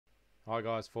Hi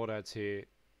guys, Fordads here.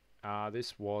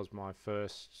 This was my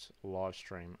first live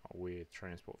stream with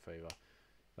Transport Fever.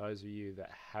 Those of you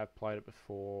that have played it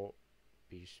before,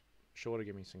 be sure to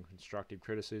give me some constructive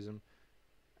criticism.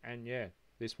 And yeah,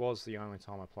 this was the only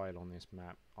time I played on this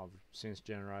map. I've since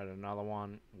generated another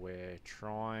one. We're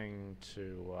trying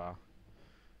to...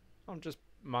 I'm just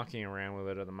mucking around with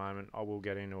it at the moment. I will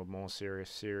get into a more serious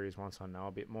series once I know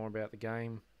a bit more about the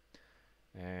game.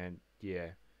 And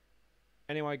yeah.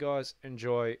 Anyway guys,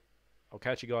 enjoy. I'll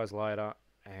catch you guys later,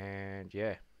 and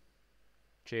yeah,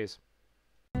 cheers.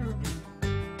 Alright,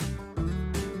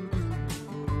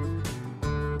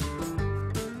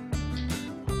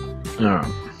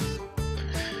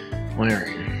 where are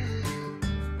you?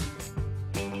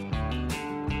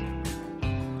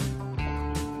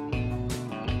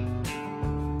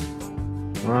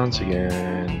 Once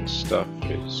again, stuff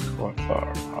is quite far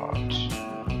apart.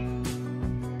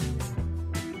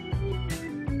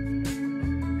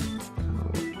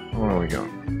 What have we got?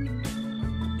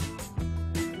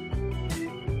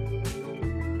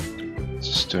 It's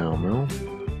a steel mill.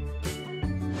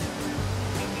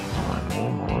 Iron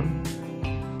ore mine.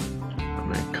 I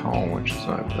mean coal, which is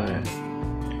over there.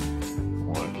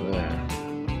 Over there.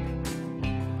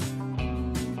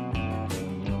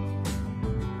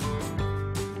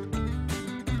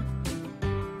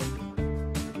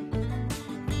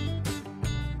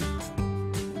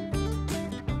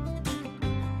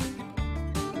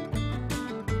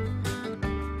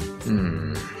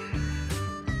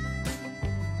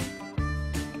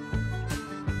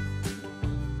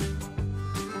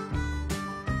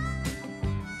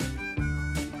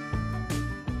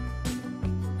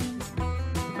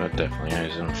 That definitely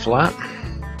isn't flat.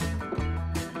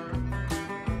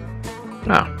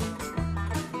 No.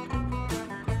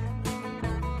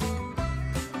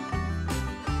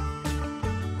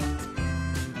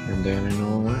 And down in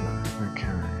Orlando.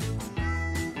 Okay.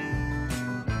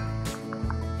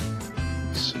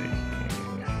 Let's see.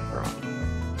 Right.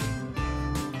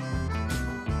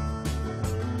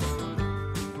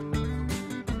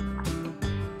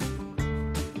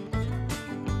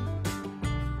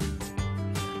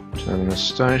 Terminus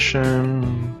station.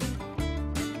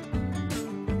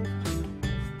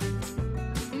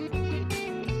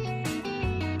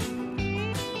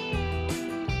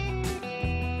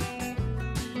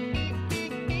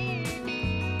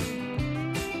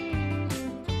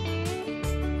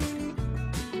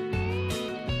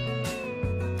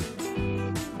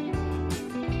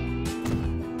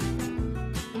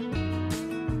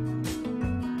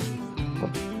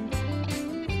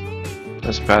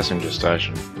 That's a passenger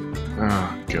station.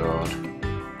 Oh god.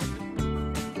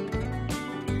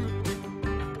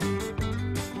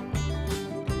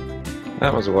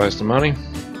 That was a waste of money.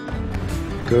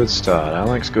 Good start,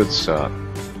 Alex, good start.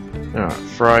 Alright,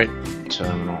 freight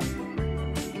terminal.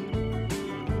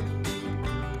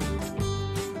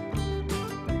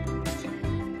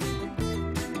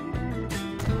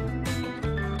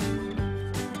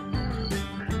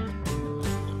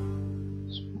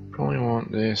 Probably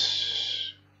want this.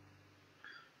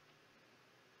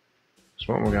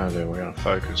 So what we're going to do, we're going to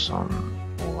focus on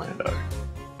Orlando.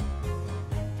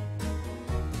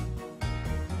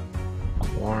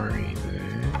 Quarry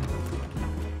there.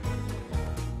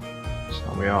 So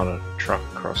I'll be able to truck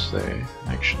across there,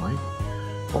 actually.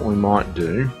 What we might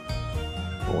do,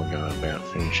 before we go about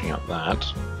finishing up that,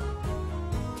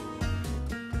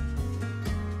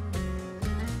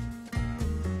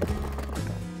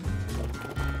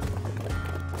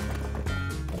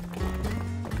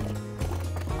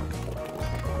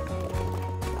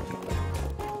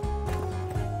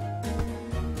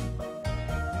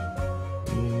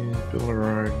 build a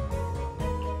road.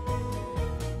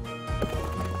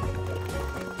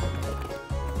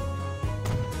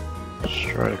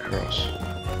 Straight across.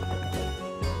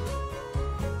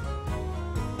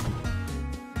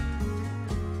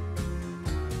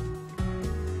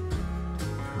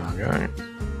 Okay.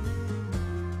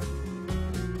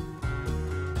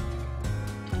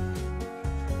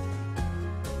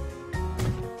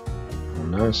 I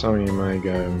know some of you may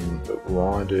go, but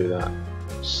why do that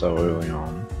so early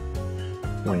on?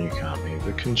 When you can't leave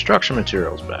the construction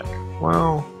materials back.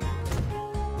 Well,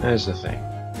 there's the thing.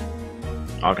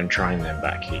 I can train them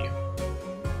back here.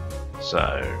 So,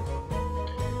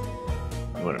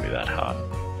 it wouldn't be that hard.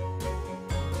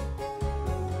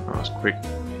 Nice, quick,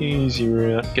 easy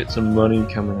route, get some money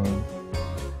coming in.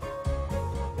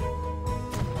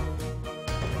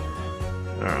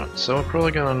 Alright, so we're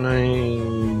probably gonna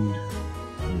need...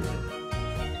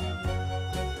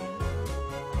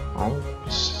 I'll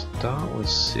start with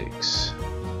 6.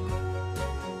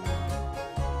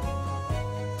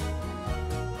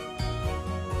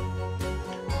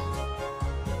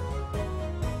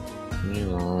 New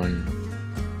line.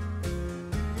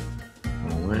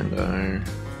 Orlando.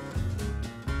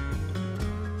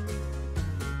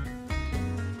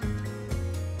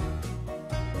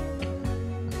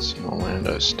 That's the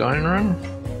Orlando Stone Run.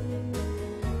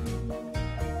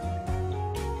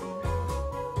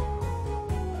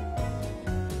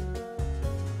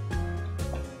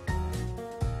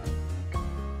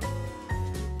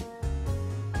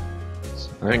 So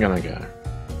they're gonna go.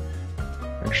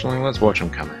 Actually, let's watch them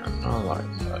come out. I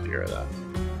like the idea of that.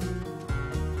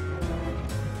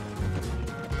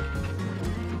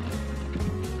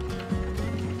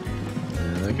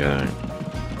 There they go.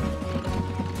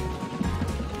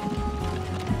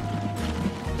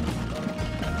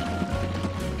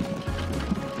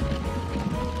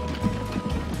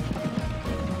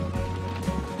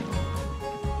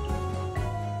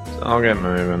 So I'll get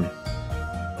moving.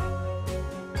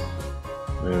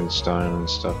 Moving stone and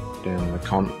stuff down the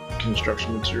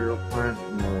construction material plant,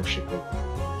 and then we'll ship it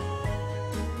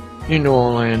into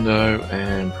Orlando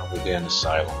and probably down to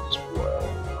Salem as well.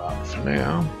 But for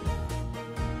now,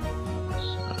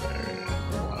 so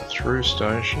a through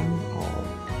station of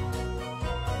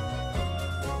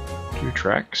 2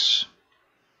 tracks.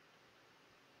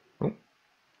 Oh.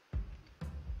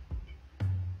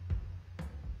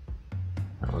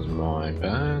 That was my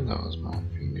bad, that was my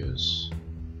fingers.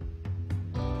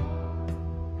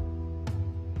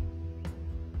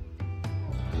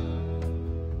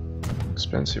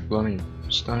 Expensive bloody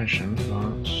station,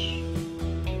 but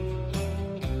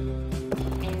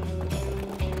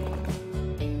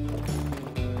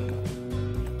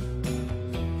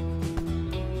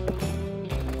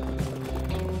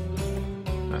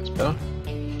that's better.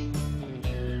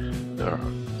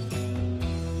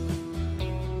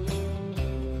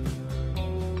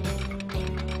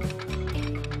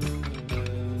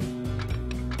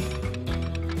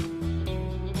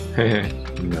 Alright.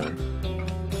 No.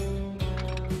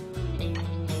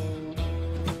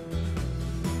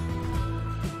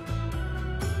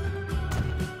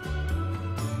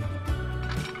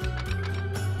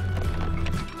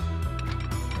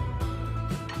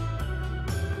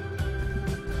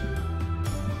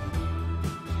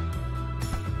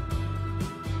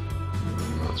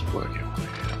 Let's work it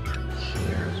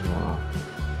here as well.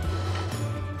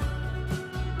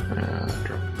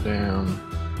 Drop it down.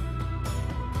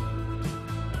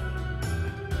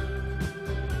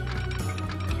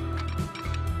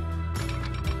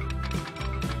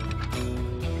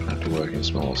 Have to work in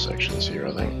smaller sections here,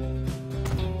 I think.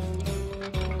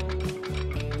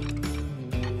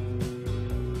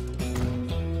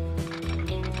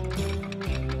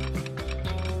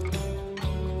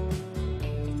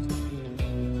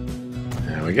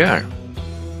 There we go.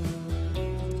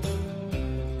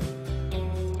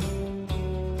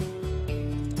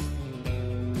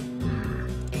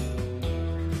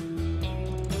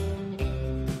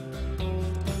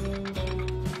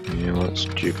 Yeah, let's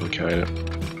duplicate it.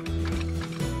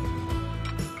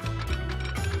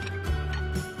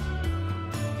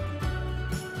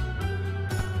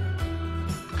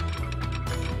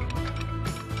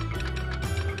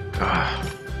 Ah.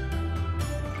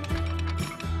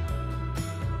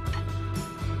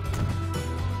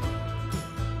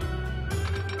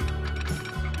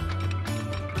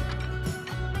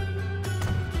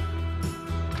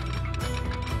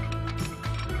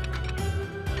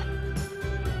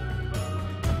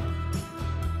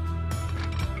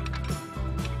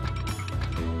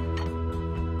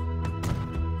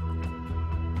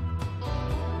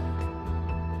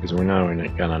 Because we know we're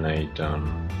gonna need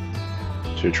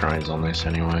 2 trains on this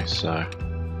anyway, so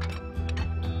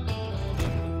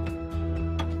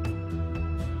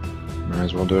may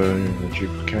as well do the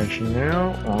duplication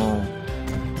now.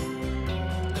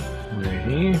 We're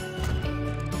here.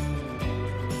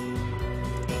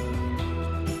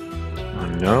 I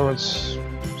know it's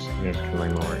significantly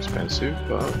more expensive,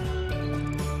 but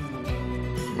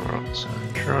alright, so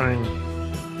train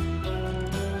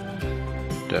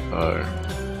depot.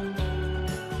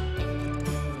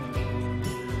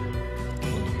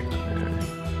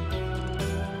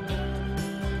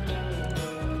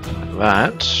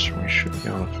 That we should be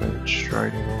able to fit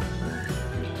straight off there.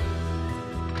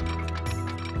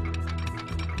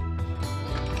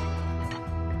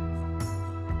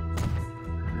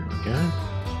 There we go.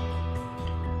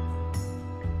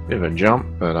 Bit of a jump,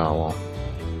 but oh well.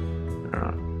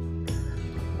 Alright.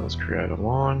 Let's create a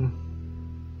line.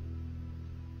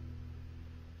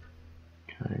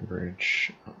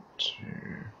 Cambridge up to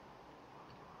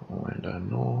Orlando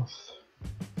North.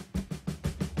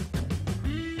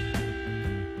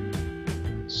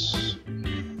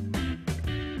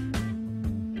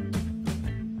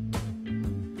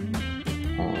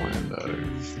 Orlando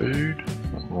food,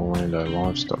 Orlando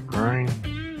livestock grain,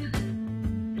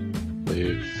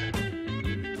 live.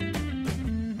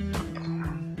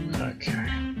 Okay.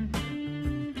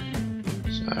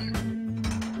 So,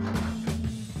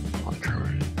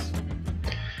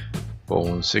 ball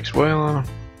and 6-wheeler.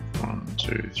 1,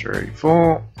 2, 3,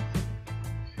 4.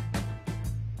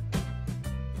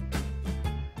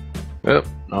 Yep,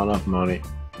 not enough money.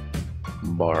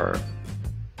 Borrow.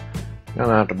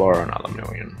 Gonna have to borrow another $1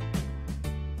 million.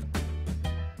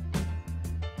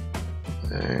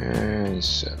 And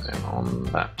set them on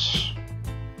that.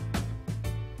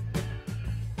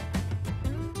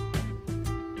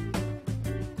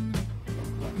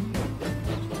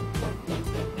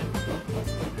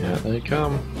 Out they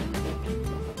come.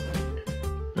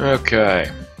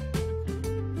 Okay.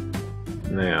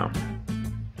 Now,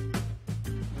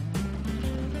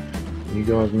 you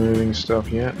guys moving stuff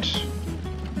yet?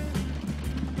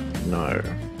 No.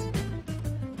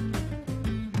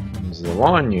 Has the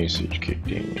line usage kicked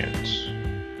in yet?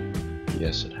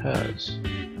 Yes, it has.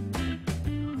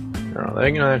 Alright,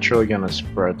 they're naturally going to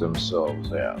spread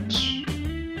themselves out.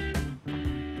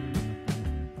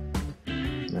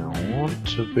 Now, I want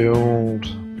to build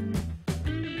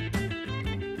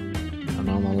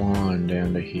another line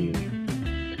down to here.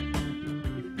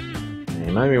 Now,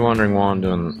 you may be wondering why I'm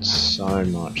doing so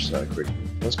much so quickly.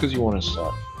 That's because you want to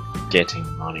start getting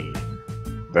money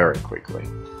in very quickly.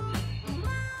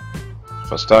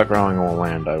 If I start growing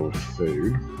Orlando with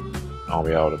food, I'll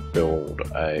be able to build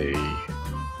a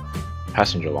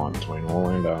passenger line between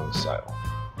Orlando and Salem.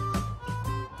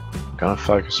 I'm going to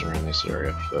focus around this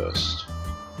area first.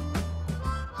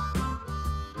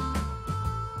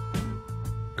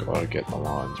 Gotta get the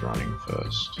lines running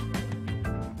first.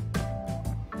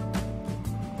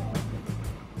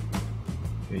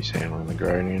 He's handling the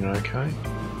gradient okay.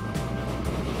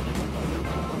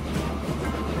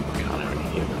 Can't even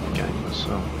hear the game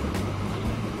myself.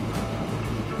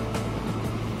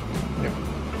 Yep.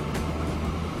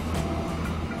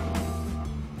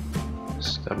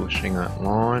 Establishing that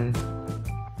line.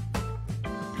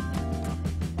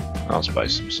 They'll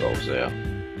space themselves out.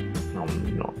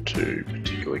 I'm not too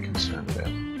particularly concerned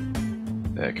about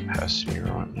their capacity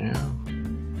right now.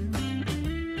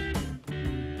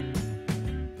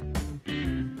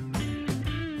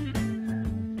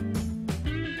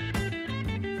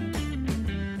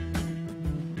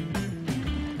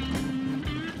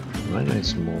 I need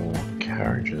some more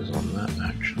carriages on that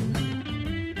actually.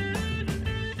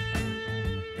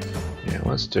 Yeah,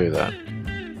 let's do that.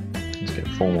 Let's get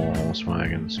 4 more horse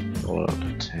wagons, build it up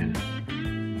to 10.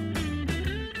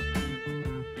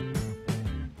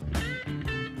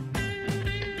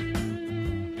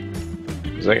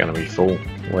 Is that going to be full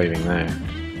leaving there?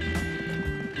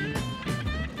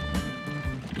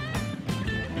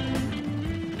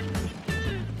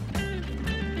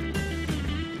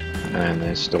 And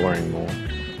they're storing more.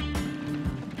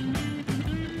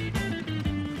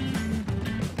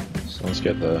 So let's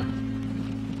get the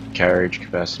carriage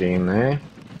capacity in there.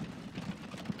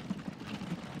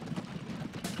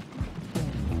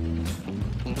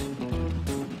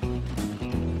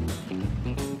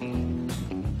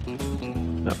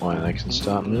 That way they can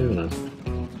start moving it.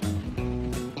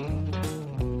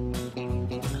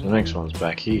 The next one's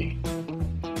back here.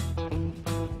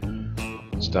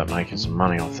 Start making some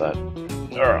money off that.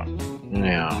 Alright,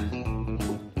 now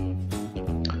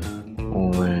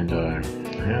Orlando,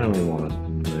 how do we want to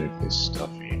move this stuff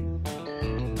in?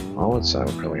 I would say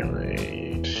we're probably going to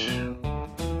need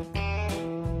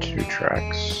 2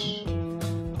 tracks,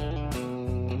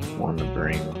 one to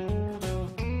bring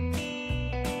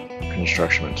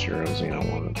construction materials in,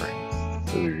 one to bring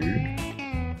food.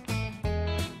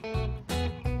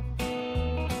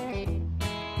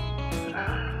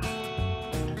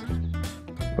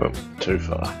 Oh, too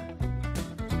far.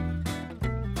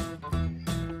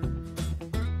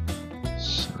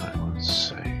 So let's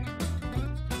see.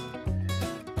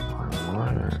 I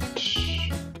want it.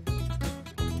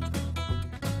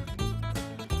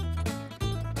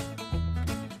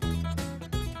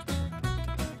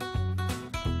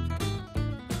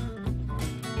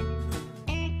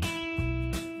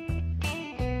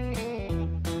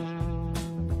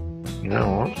 You know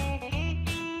what?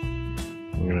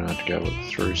 I'm going to have to go with the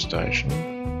through station.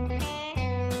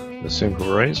 The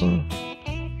simple reason,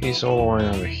 he's all the way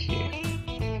over here.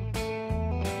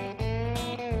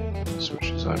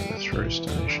 Switches over the through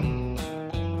station.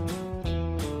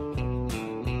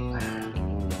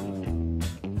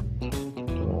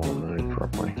 Don't want to move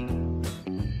properly.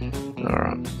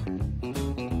 Alright.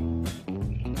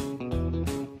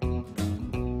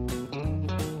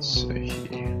 Let's see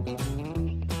here.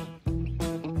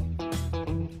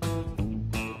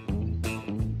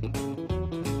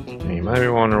 maybe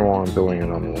wondering why I'm building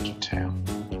it on the edge of town.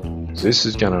 Because this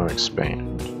is going to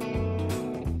expand.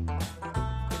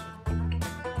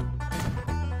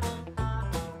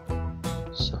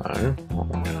 So, what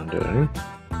we're going to do...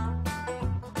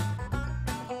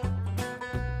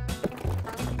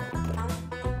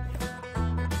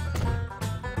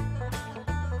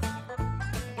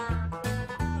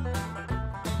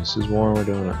 This is why we're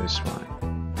doing it this way.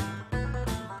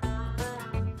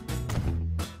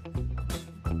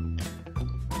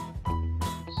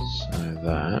 So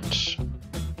that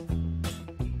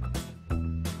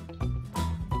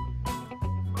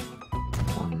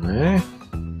one there,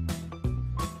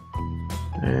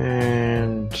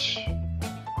 and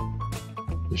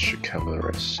this should cover the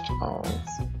rest of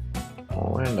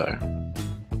Orlando.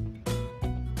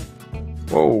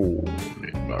 Whoa,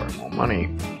 need to borrow more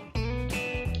money.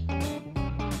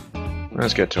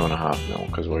 Let's get 2.5 mil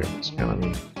because it's gonna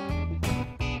be.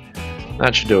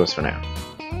 That should do us for now.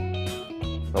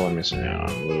 But we're missing out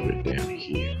on a little bit down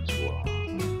here as well.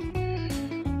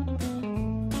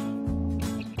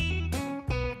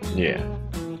 Yeah.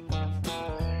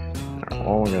 Alright,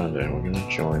 what we're gonna do, we're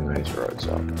gonna join these roads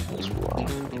up as well.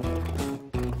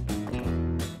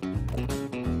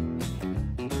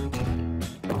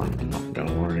 I'm not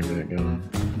gonna worry about going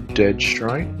dead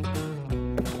straight.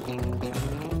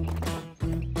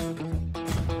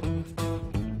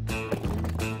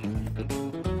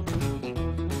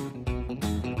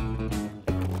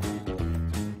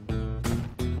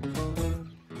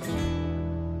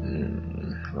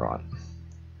 Right.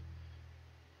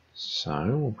 So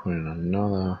we'll put in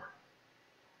another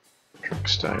truck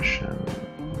station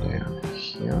down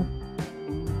here.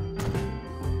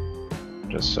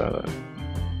 Just so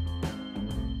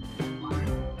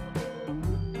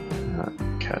that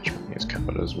catchment is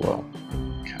covered as well.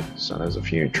 Okay, so there's a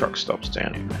few truck stops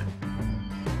down here.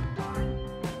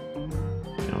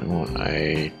 Now we want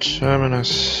a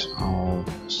terminus of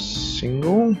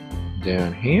single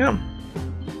down here.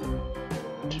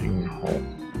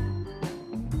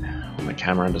 When the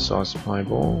camera decides to play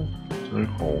ball, to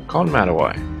haul cotton mat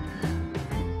away.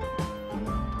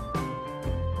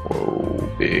 Whoa,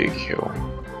 big hill.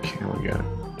 Here we go.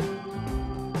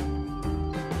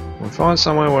 We'll find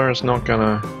somewhere where it's not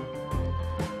gonna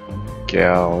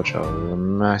gouge a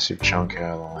massive chunk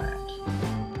out of the land.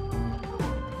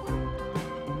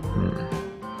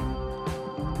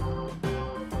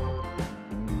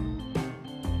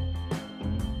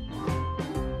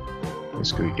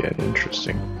 This could get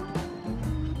interesting.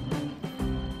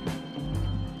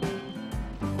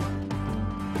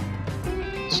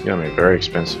 It's going to be a very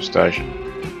expensive station.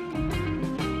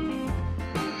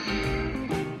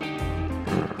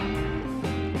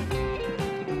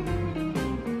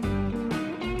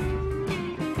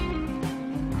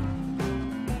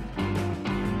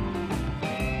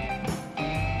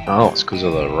 Oh, it's because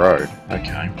of the road.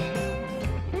 Okay.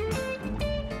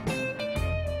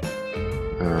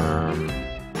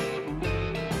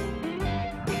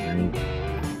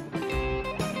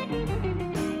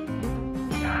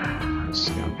 It's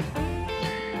going to be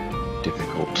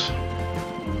difficult.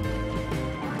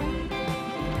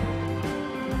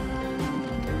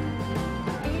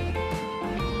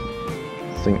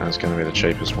 I think that's going to be the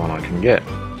cheapest one I can get.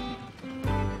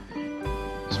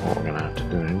 So what we're going to have to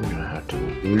do, we're going to have to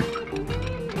loop.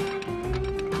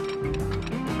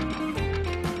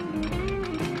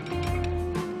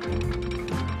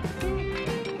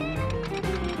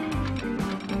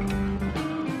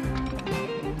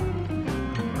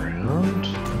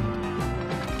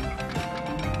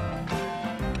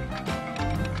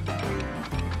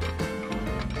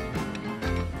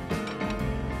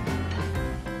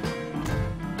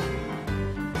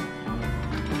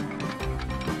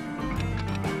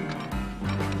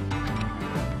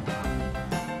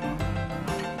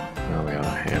 Now we ought to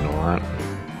handle that.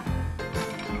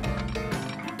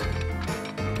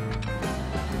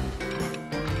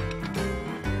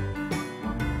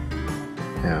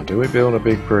 Now, do we build a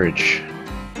big bridge?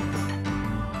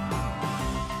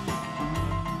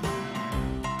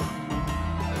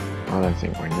 I don't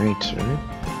think we need to.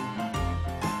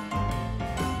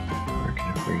 I reckon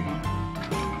if we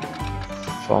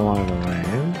follow the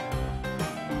land.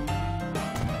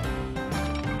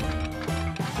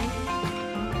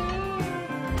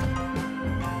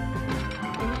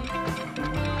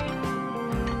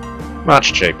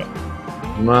 Much cheaper.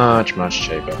 Much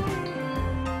cheaper.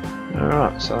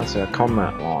 Alright, so that's our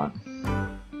combat line.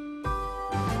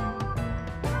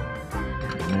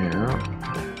 Now,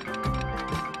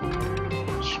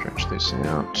 stretch this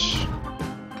out.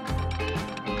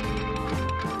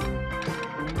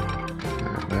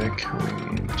 And they're coming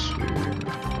into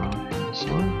right here.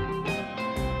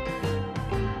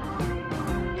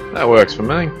 That works for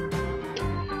me.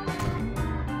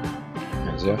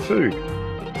 There's our food.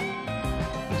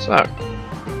 So,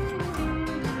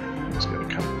 let's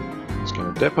get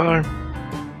a depot.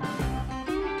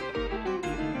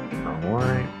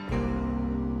 Away.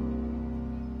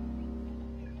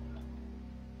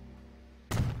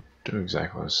 Do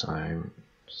exactly the same.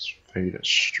 Just feed it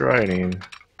straight in.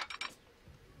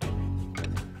 I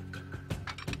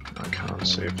can't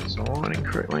see if it's aligning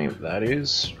correctly. That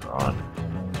is right.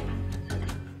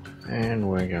 And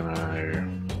we're gonna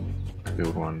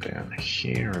build one down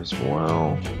here as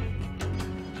well.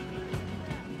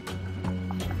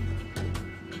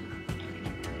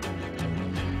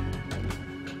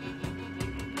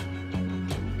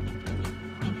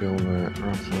 Build that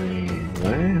roughly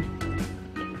there.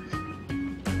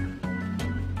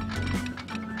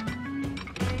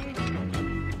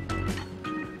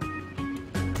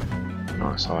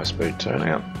 Nice high speed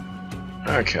turnout.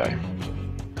 Okay.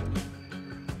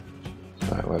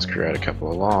 So let's create a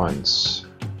couple of lines.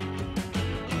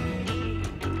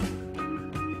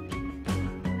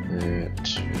 There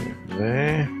to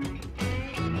there.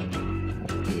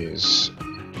 That is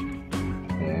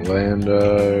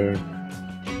Orlando.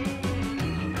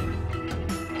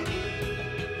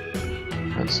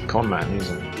 That's Conman,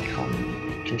 isn't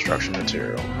it? Construction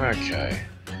material. Okay.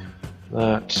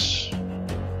 That.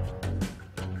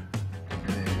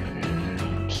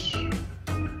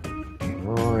 And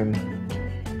line.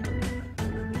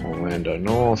 Orlando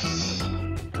North.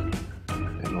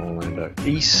 And Orlando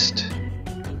East.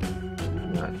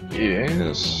 And that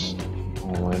is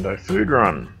Orlando Food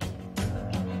Run.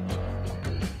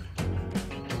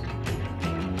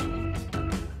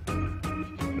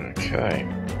 Okay.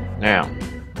 Now,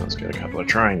 let's get a couple of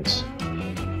trains.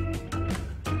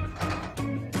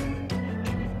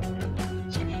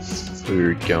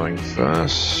 Food going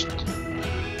first.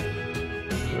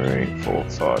 3, 4,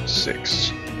 5,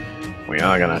 6. We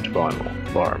are going to have to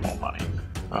borrow more money.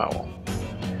 Oh well.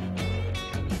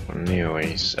 We're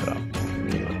nearly set up.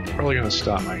 Probably going to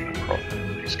start making a profit in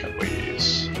the next couple of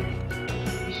years.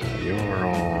 So you're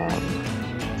on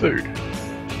food.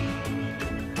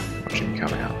 Watch him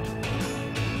come out.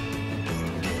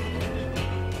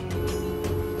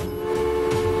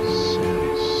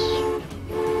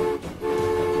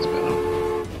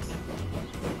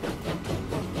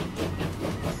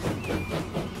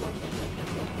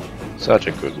 Such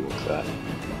a good look, that.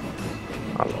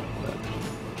 I love that.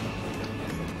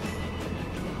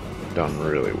 Done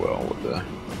really well with the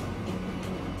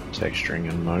texturing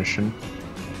and motion.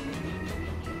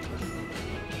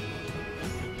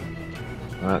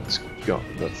 That's got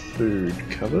the food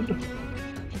covered.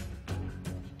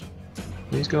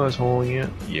 These guys hauling it?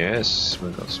 Yes,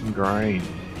 we've got some grain.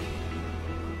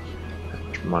 How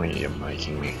much money are you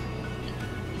making me?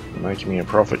 You're making me a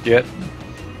profit yet?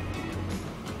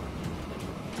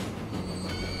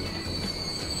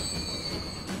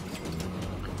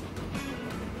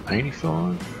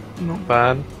 $85, not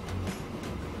bad.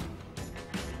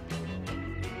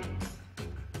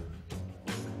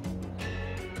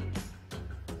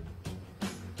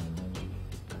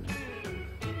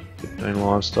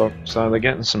 Livestock, so they're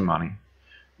getting some money.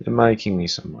 They're making me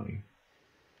some money.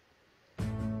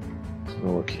 So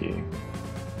look here,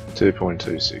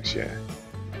 2.26, yeah.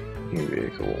 New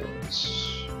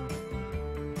vehicles.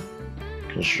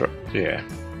 Construct, yeah.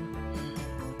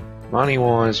 Money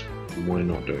wise, we're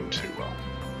not doing too well,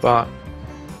 but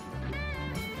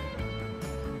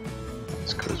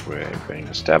that's because we've been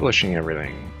establishing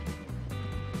everything.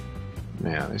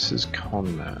 Now this is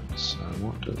Conman, so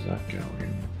what does that go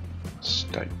in? A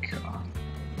state car.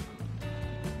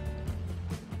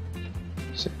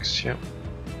 6, yep.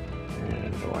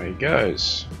 And away he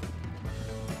goes.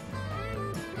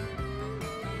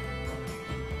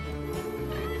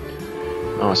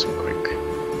 Nice and quick.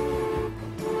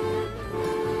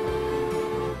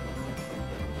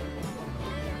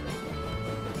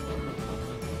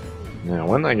 Now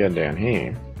when they get down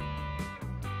here,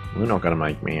 we're not going to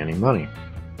make me any money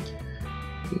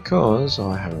because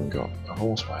I haven't got the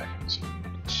horse wagons yet.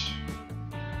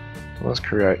 So let's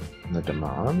create the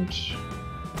demand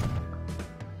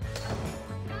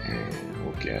and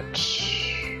we'll get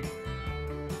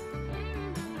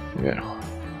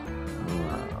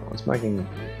let's make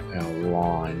our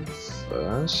line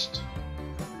first.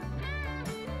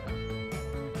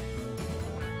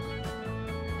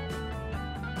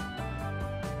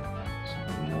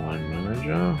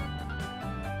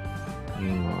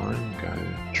 New line, go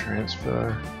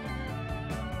transfer,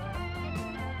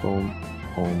 boom,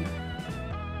 boom,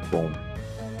 boom.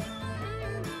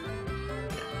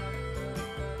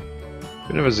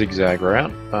 Bit of a zigzag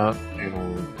route, but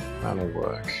that'll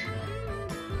work.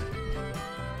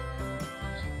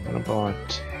 I'm gonna buy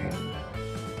 10.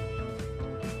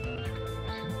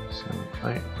 7,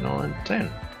 8, 9,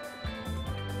 10.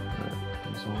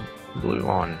 There's a blue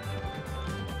line.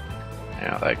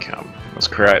 Now they come. Let's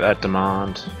create that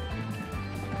demand.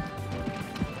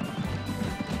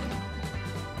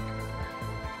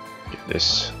 Get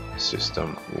this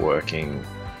system working.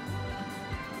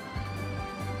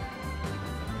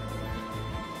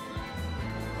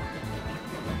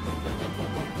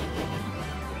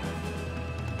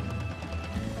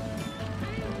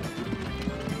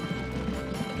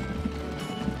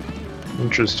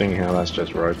 Interesting how that's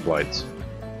just road plates.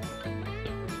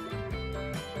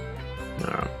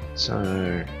 Alright,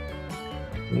 so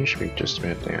you should be just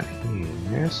about down here,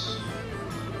 yes.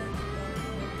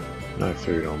 No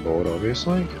food on board,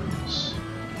 obviously, 'cause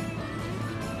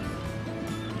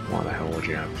why the hell would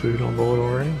you have food on board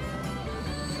already?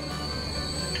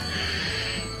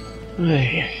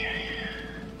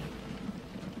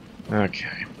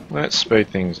 Okay, let's speed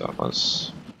things up.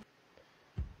 Let's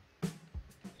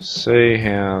see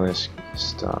how this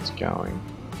starts going.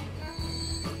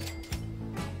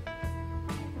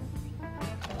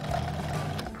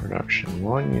 Production,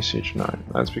 line usage, no.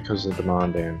 That's because the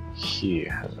demand down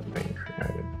here hasn't been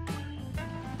created.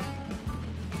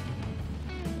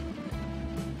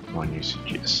 Line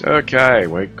usage, yes. Okay,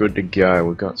 we're good to go.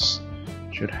 We've got,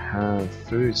 should have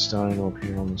food starting to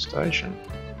appear on the station.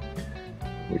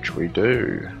 Which we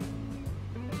do.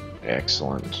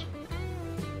 Excellent.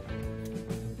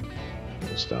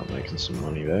 We'll start making some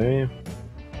money there.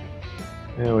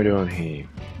 How are we doing here?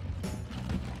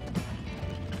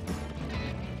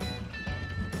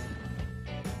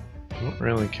 Not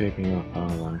really keeping up, are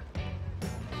they?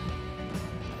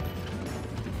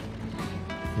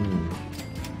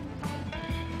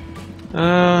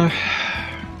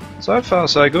 So far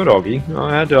so good, Oggy.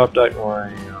 I had to update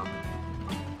my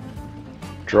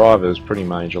drivers pretty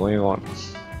majorly. Like,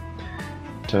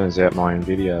 turns out my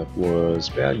Nvidia was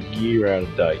about a year out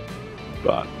of date,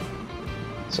 but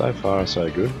so far so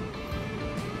good.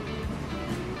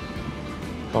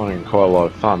 Finding it quite a lot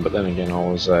of fun, but then again, I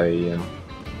was an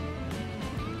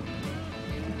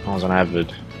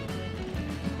avid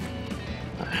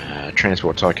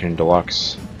Transport Tycoon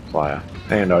Deluxe player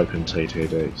and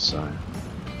OpenTTD, so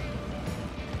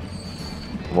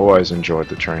I've always enjoyed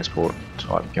the transport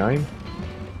type game.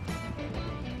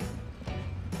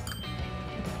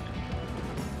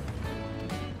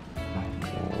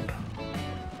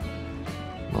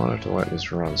 Might have to let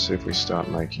this run, see if we start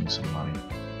making some money.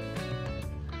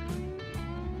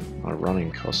 My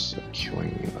running costs are killing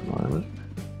me at the moment.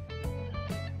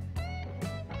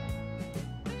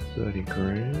 30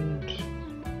 grand.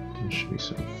 There should be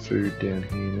some food down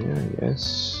here now,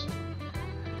 yes.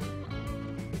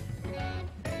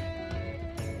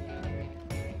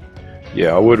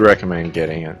 Yeah, I would recommend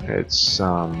getting it. It's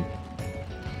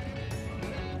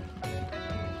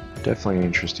definitely an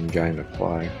interesting game to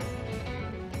play.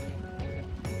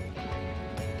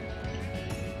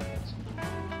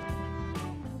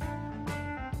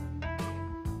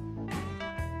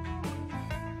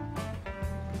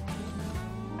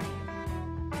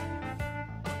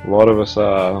 A lot of us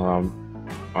are.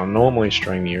 I normally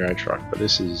stream Euro Truck, but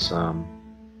this is a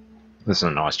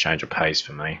nice change of pace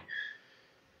for me.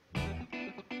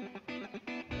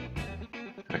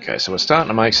 Okay, so we're starting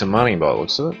to make some money by the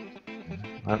looks of it.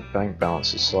 That bank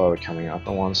balance is slowly coming up,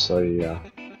 and once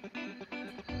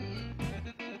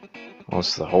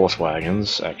the horse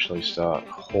wagons actually start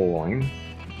hauling,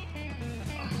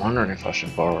 I'm wondering if I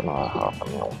should borrow another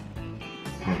 $500,000.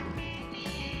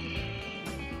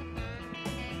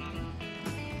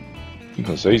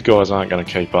 Because these guys aren't going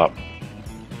to keep up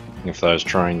if those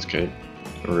trains keep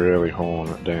really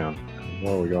hauling it down.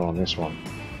 What have we got on this one?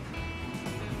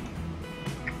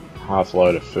 Half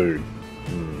load of food.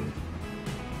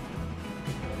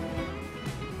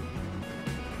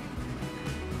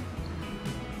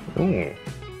 Ooh.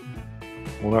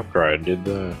 What upgrade? Did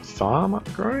the farm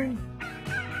upgrade?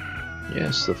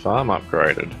 Yes, the farm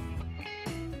upgraded.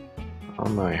 I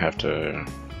may have to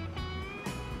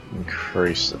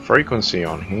increase the frequency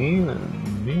on here.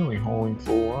 And nearly hauling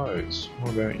full loads.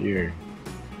 What about you?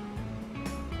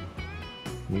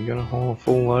 You gonna haul a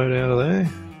full load out of there?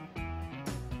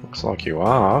 Looks like you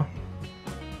are.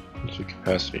 What's your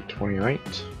capacity? 28?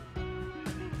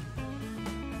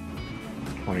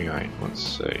 28, let's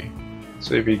see.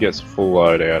 See if he gets a full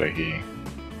load out of here.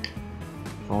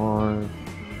 5.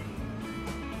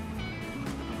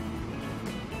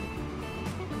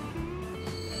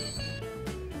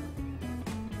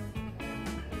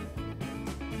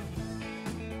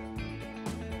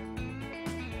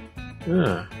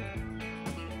 Yeah.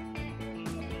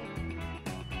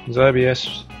 Is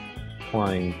OBS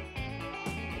playing?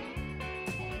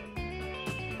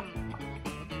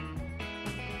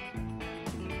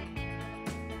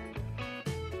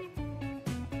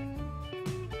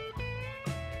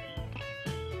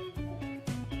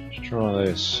 Let's try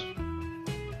this.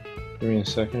 Give me a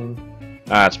second.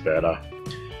 That's better.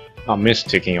 I missed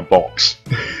ticking a box.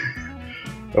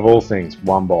 Of all things,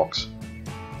 one box.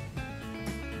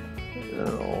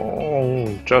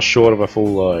 Oh, just short of a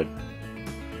full load.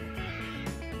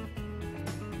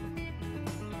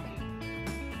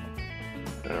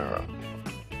 Alright.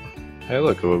 Hey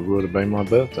look, it would have been my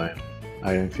birthday.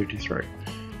 1853.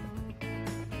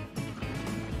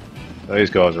 These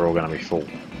guys are all going to be full,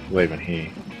 leaving here.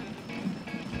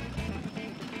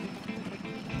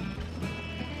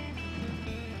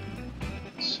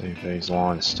 See if these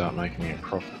lines start making me a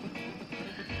profit.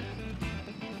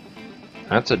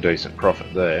 That's a decent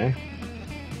profit there.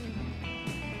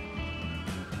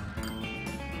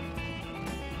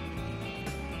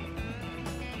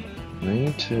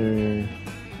 Need to...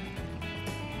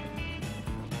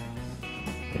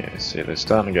 Yeah, see, they're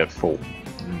starting to get full.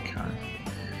 Okay.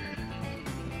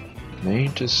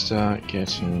 Need to start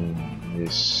getting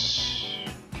this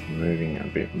moving a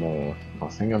bit more. I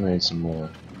think I need some more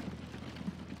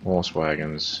horse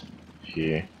wagons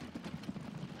here.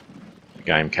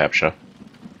 Game capture.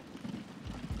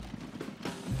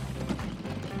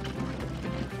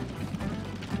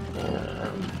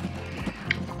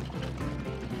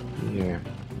 Yeah.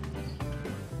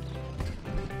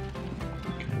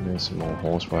 Need some more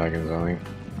horse wagons, I think.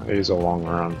 These are long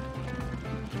run.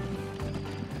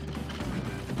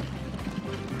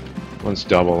 Let's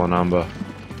double the number.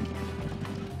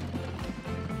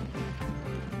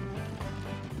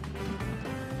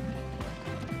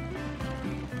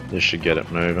 This should get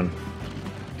it moving.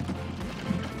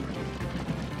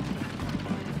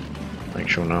 Make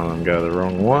sure none of them go the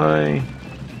wrong way.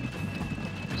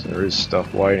 So there is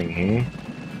stuff waiting here.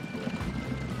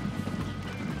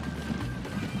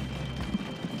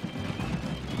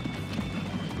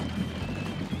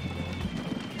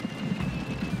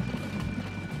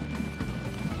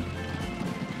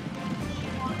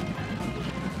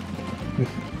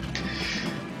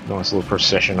 Nice little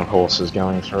procession of horses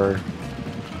going through.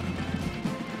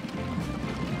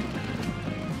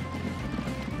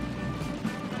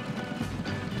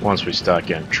 Once we start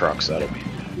getting trucks, that'll be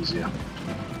easier.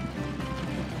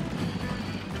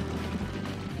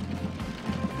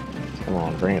 Come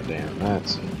on, bring it down.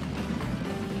 That's it.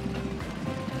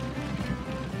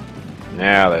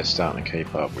 Now they're starting to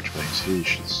keep up, which means he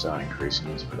should start increasing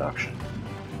his production.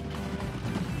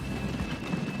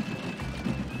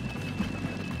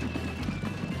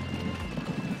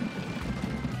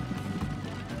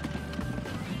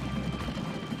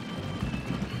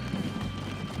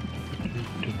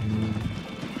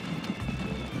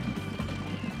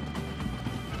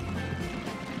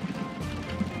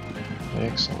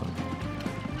 Excellent.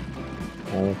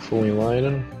 All fully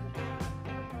laden.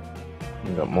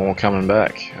 We've got more coming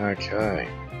back. Okay.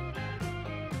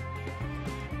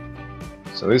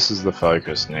 So this is the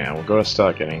focus now. We've got to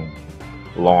start getting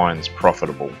lines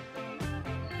profitable.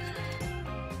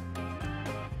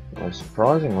 Well,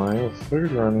 surprisingly, the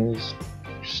food run is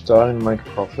starting to make a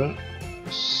profit.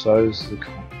 So's the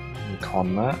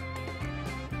Conmat.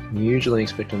 I'm usually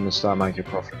expecting to start making a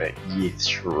profit at year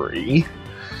 3.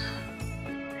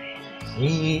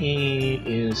 He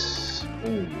is...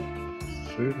 Ooh,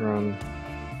 food run.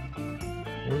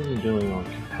 What is he doing on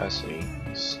capacity?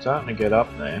 He's starting to get up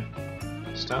there.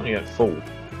 He's starting to get full,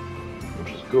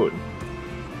 which is good.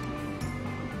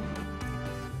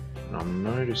 And I'm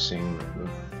noticing that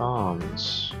the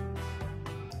farms...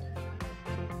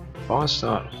 If I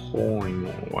start hauling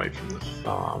more away from the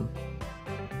farm,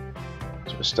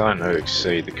 so we're starting to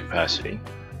exceed the capacity.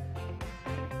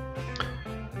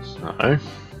 So...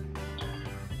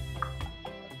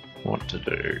 what to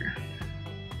do?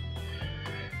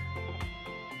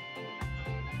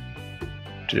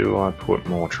 Do I put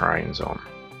more trains on?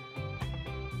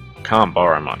 Can't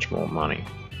borrow much more money.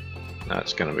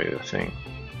 That's going to be the thing.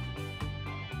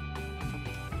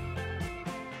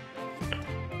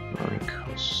 Running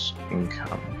costs,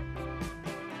 income.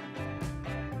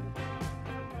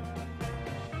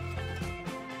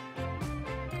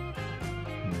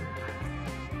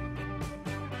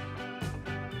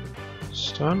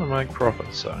 Starting to make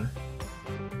profits though.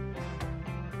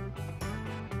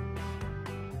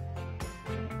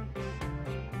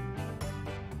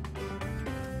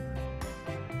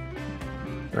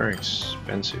 Very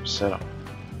expensive setup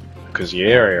because the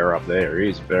area up there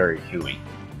is very hilly.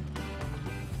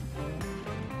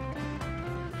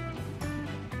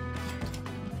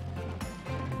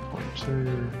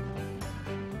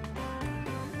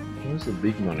 Where's the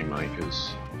big money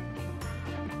makers?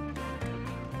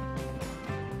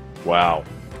 Wow.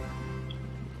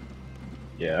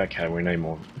 Yeah, okay, we need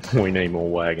more we need more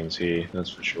wagons here, that's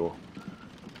for sure.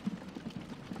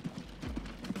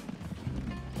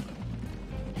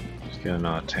 Let's get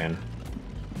another 10.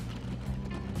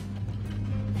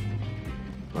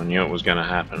 I knew it was gonna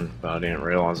happen, but I didn't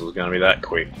realise it was gonna be that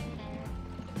quick.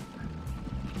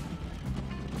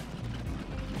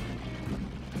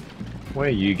 Where are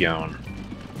you going?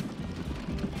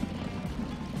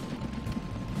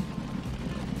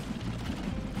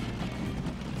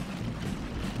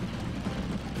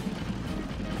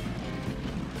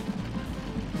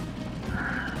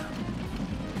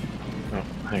 Oh,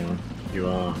 hang on. You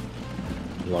are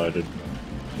loaded.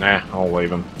 Nah, I'll leave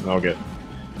them.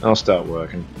 I'll start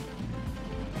working.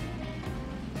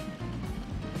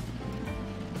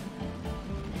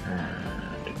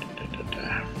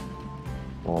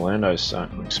 Orlando's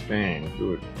starting to expand,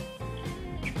 good.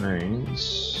 Which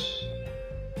means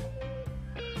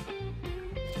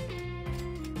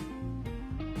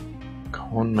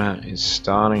Conmat is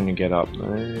starting to get up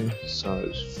there, so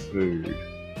is food.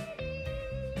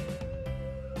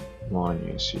 Line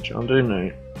usage.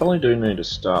 Probably do need to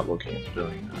start looking at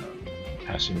doing a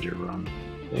passenger run,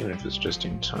 even if it's just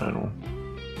internal.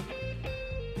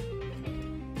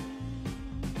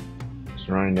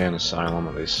 Running down to Salem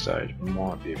at this stage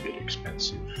might be a bit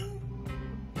expensive.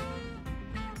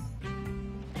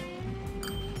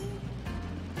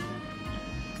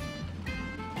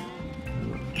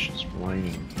 It's just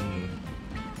raining here.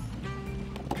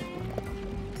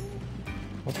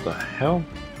 What the hell?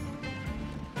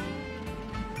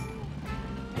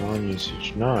 Line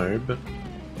usage, no, but...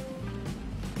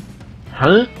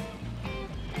 Huh?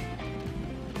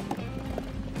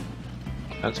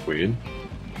 That's weird.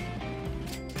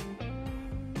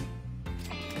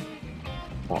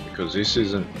 What, because this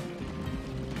isn't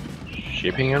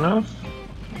shipping enough?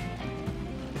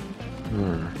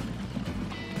 I'm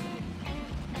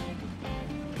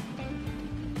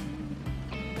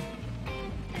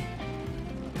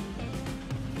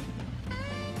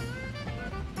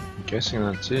guessing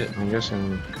that's it. I'm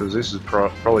guessing because this is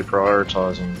probably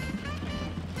prioritising.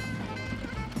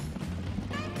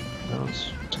 No,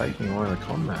 it's taking away the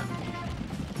combat.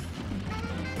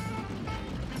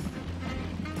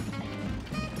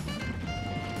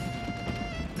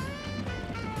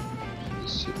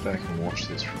 Sit back and watch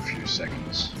this for a few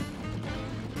seconds.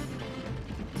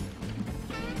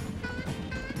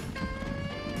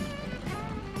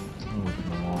 Oh, look at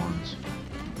the lines.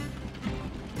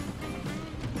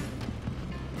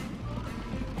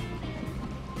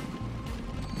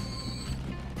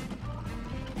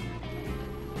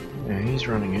 Yeah, he's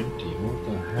running empty. What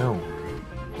the hell?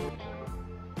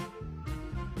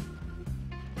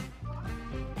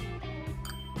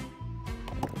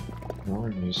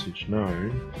 Line usage, no.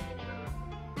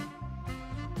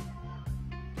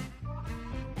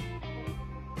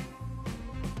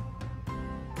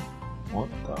 What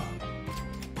the?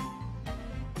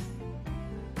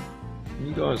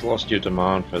 You guys lost your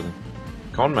demand for the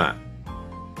Conmat.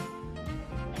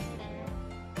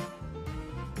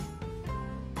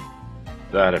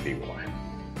 That'd be why.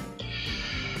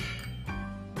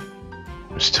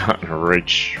 We're starting to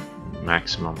reach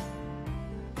maximum.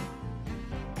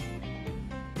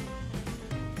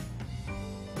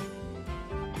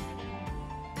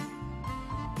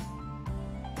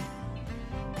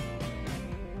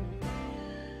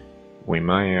 We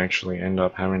may actually end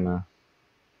up having to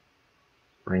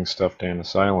bring stuff down to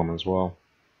Salem as well.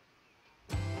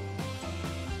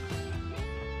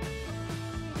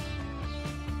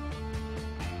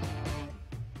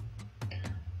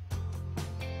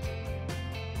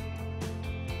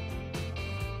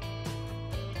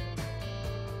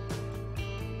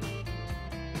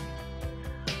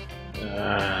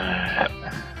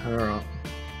 Alright.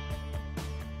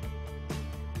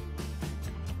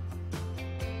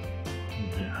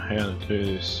 How to do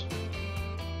this.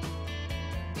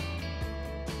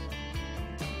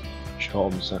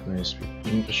 Jobs, that needs to be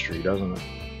industry, doesn't it?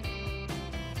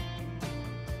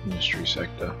 Industry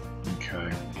sector.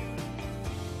 Okay.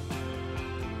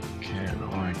 Can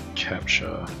I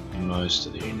capture most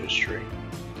of the industry?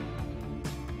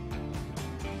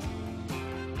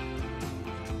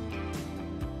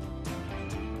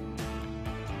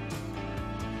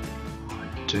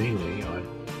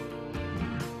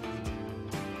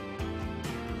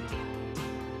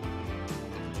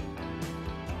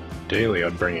 Ideally,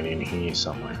 I'd bring it in here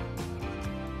somewhere.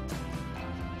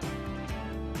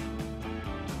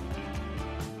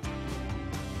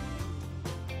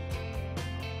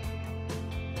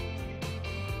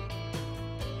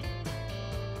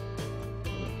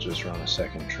 just run a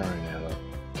second train out of it.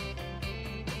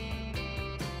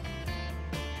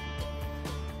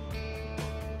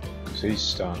 Because he's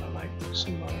starting to make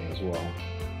some money as well.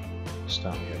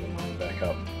 Starting to get the money back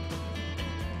up.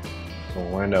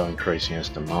 Orlando increasing its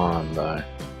demand though.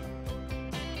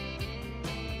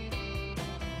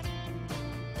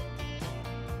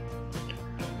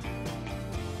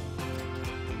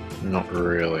 Not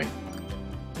really.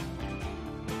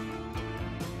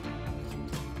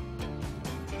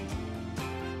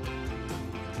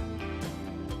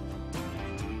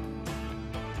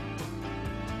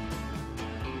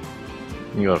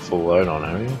 You got a full load on,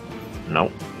 have you?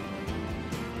 Nope.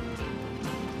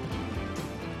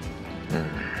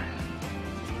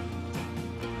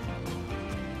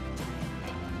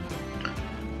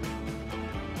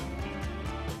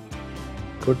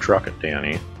 Could truck it down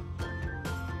here.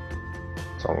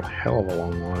 It's a hell of a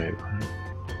long way.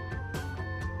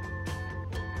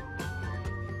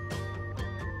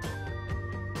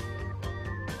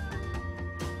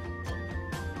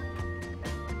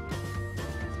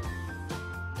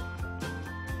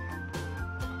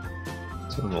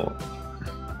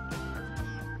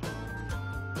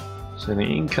 So the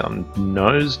income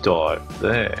nosedive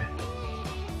there.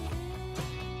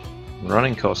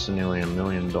 Running costs are nearly $1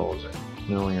 million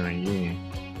a year.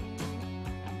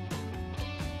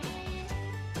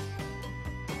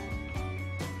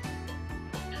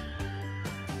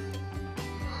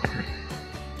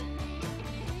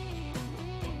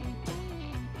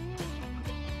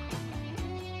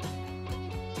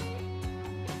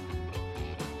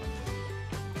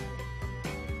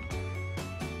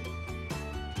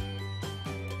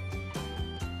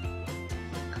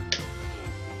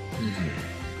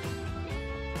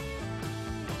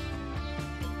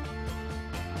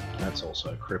 That's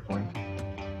also crippling.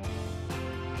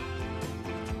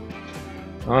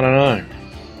 I don't know.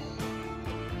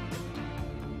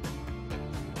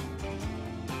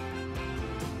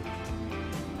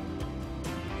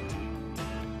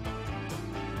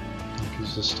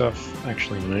 Is the stuff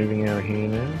actually moving out here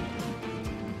now?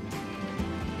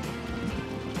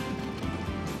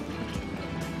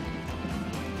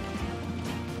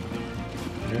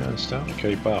 Yeah, it's starting to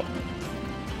keep up.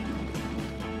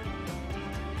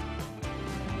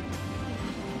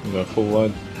 We got a full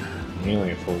load,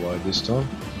 nearly a full load this time.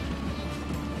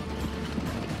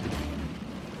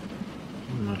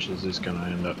 How much is this going to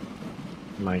end up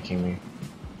making me?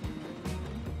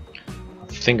 I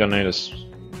think I need to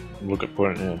look at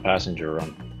putting it in a passenger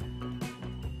run.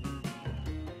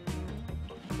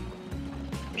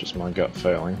 Just my gut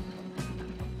feeling.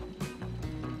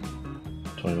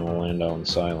 Between Orlando and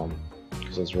Salem,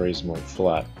 because it's reasonably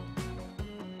flat.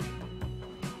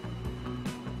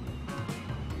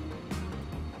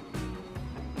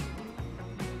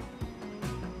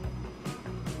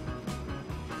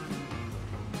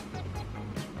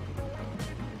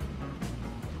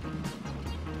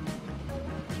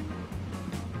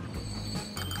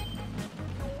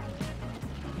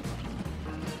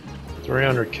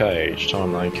 $300k each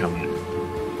time they come in.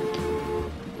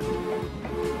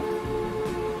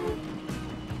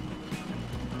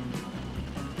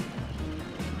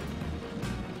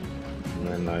 And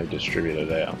then they distribute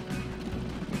it out.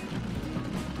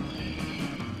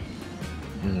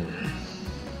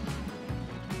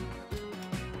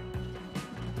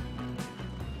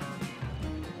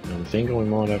 I'm thinking we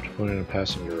might have to put in a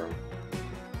passenger room.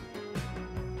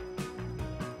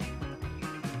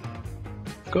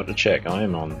 Got to check, I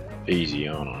am on easy,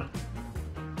 aren't I?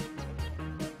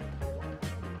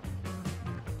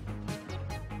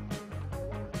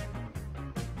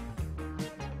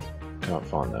 Can't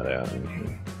find that out in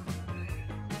here.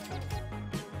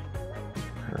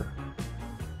 Huh.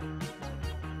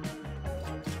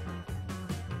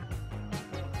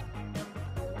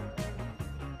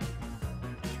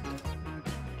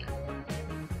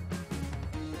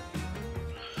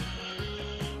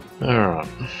 Alright.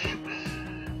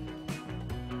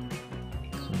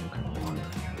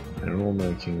 They're all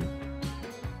making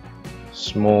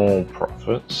small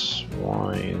profits.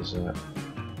 Why is that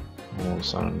all of a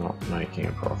sudden not making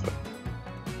a profit?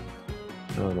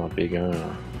 Oh, my big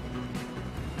owner.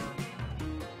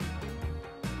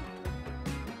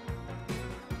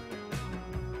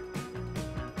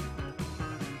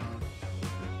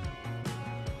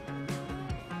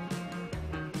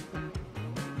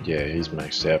 Yeah, he's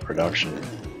maxed out production.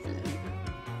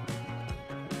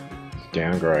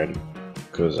 Downgraded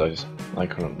because they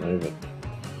couldn't move it.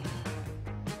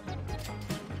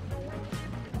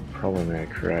 Probably may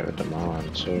create a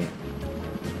demand too.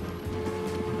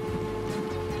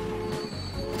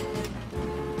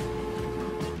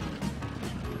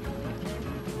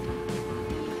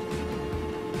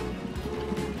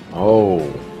 Oh.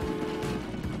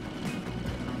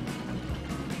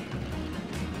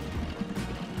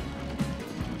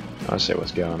 I see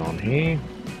what's going on here.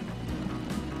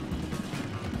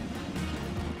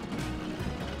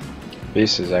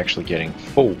 This is actually getting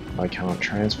full. I can't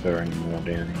transfer anymore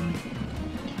down here.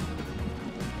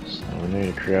 So we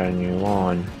need to create a new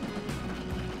line.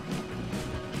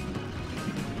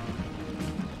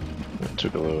 That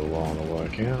took a little while to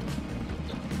work out.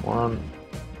 One.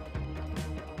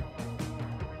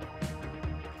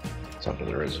 It's up to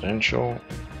the residential.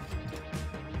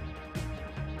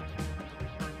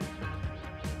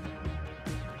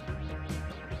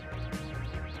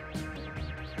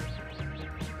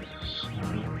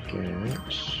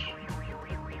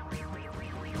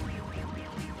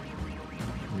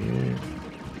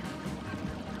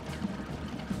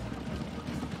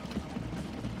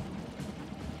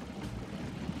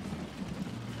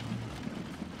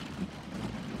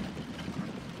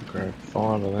 Grab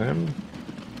 5 of them.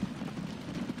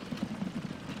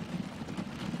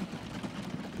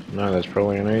 No, there's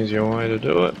probably an easier way to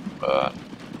do it, but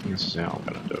this is how I'm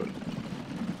going to do it.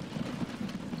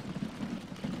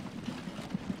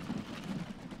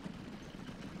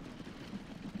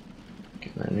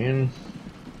 Get them in.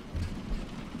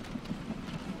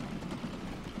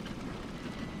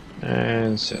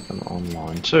 And set them on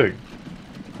line 2.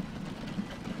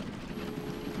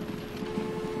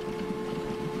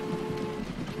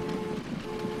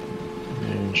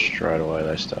 And straight away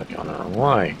they start going the wrong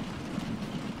way.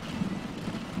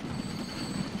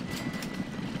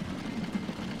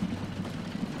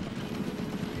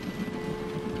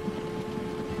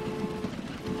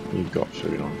 You've got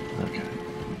food on, okay.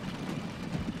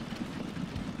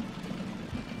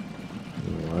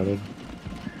 Loaded.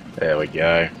 There we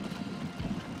go.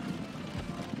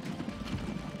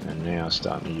 And now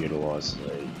starting to utilise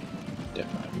the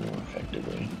depot more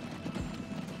effectively.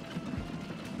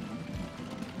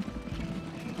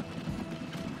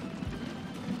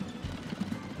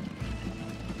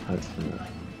 Hopefully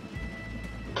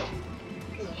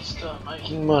we'll start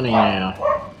making money now.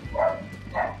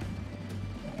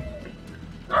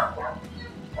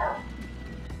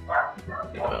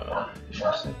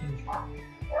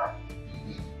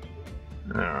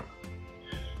 Alright.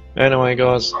 Anyway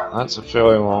guys, that's a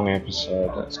fairly long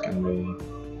episode. That's going to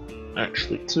be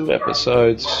actually 2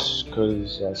 episodes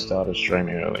because I started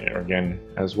streaming earlier again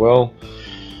as well.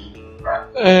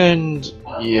 And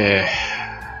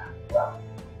yeah,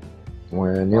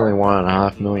 we're nearly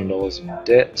 $1.5 million in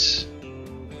debt.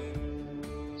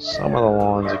 Some of the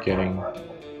lines are getting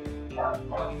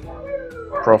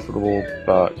profitable,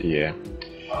 but yeah.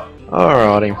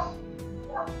 Alrighty.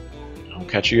 I'll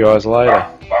catch you guys later.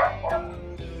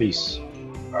 Peace.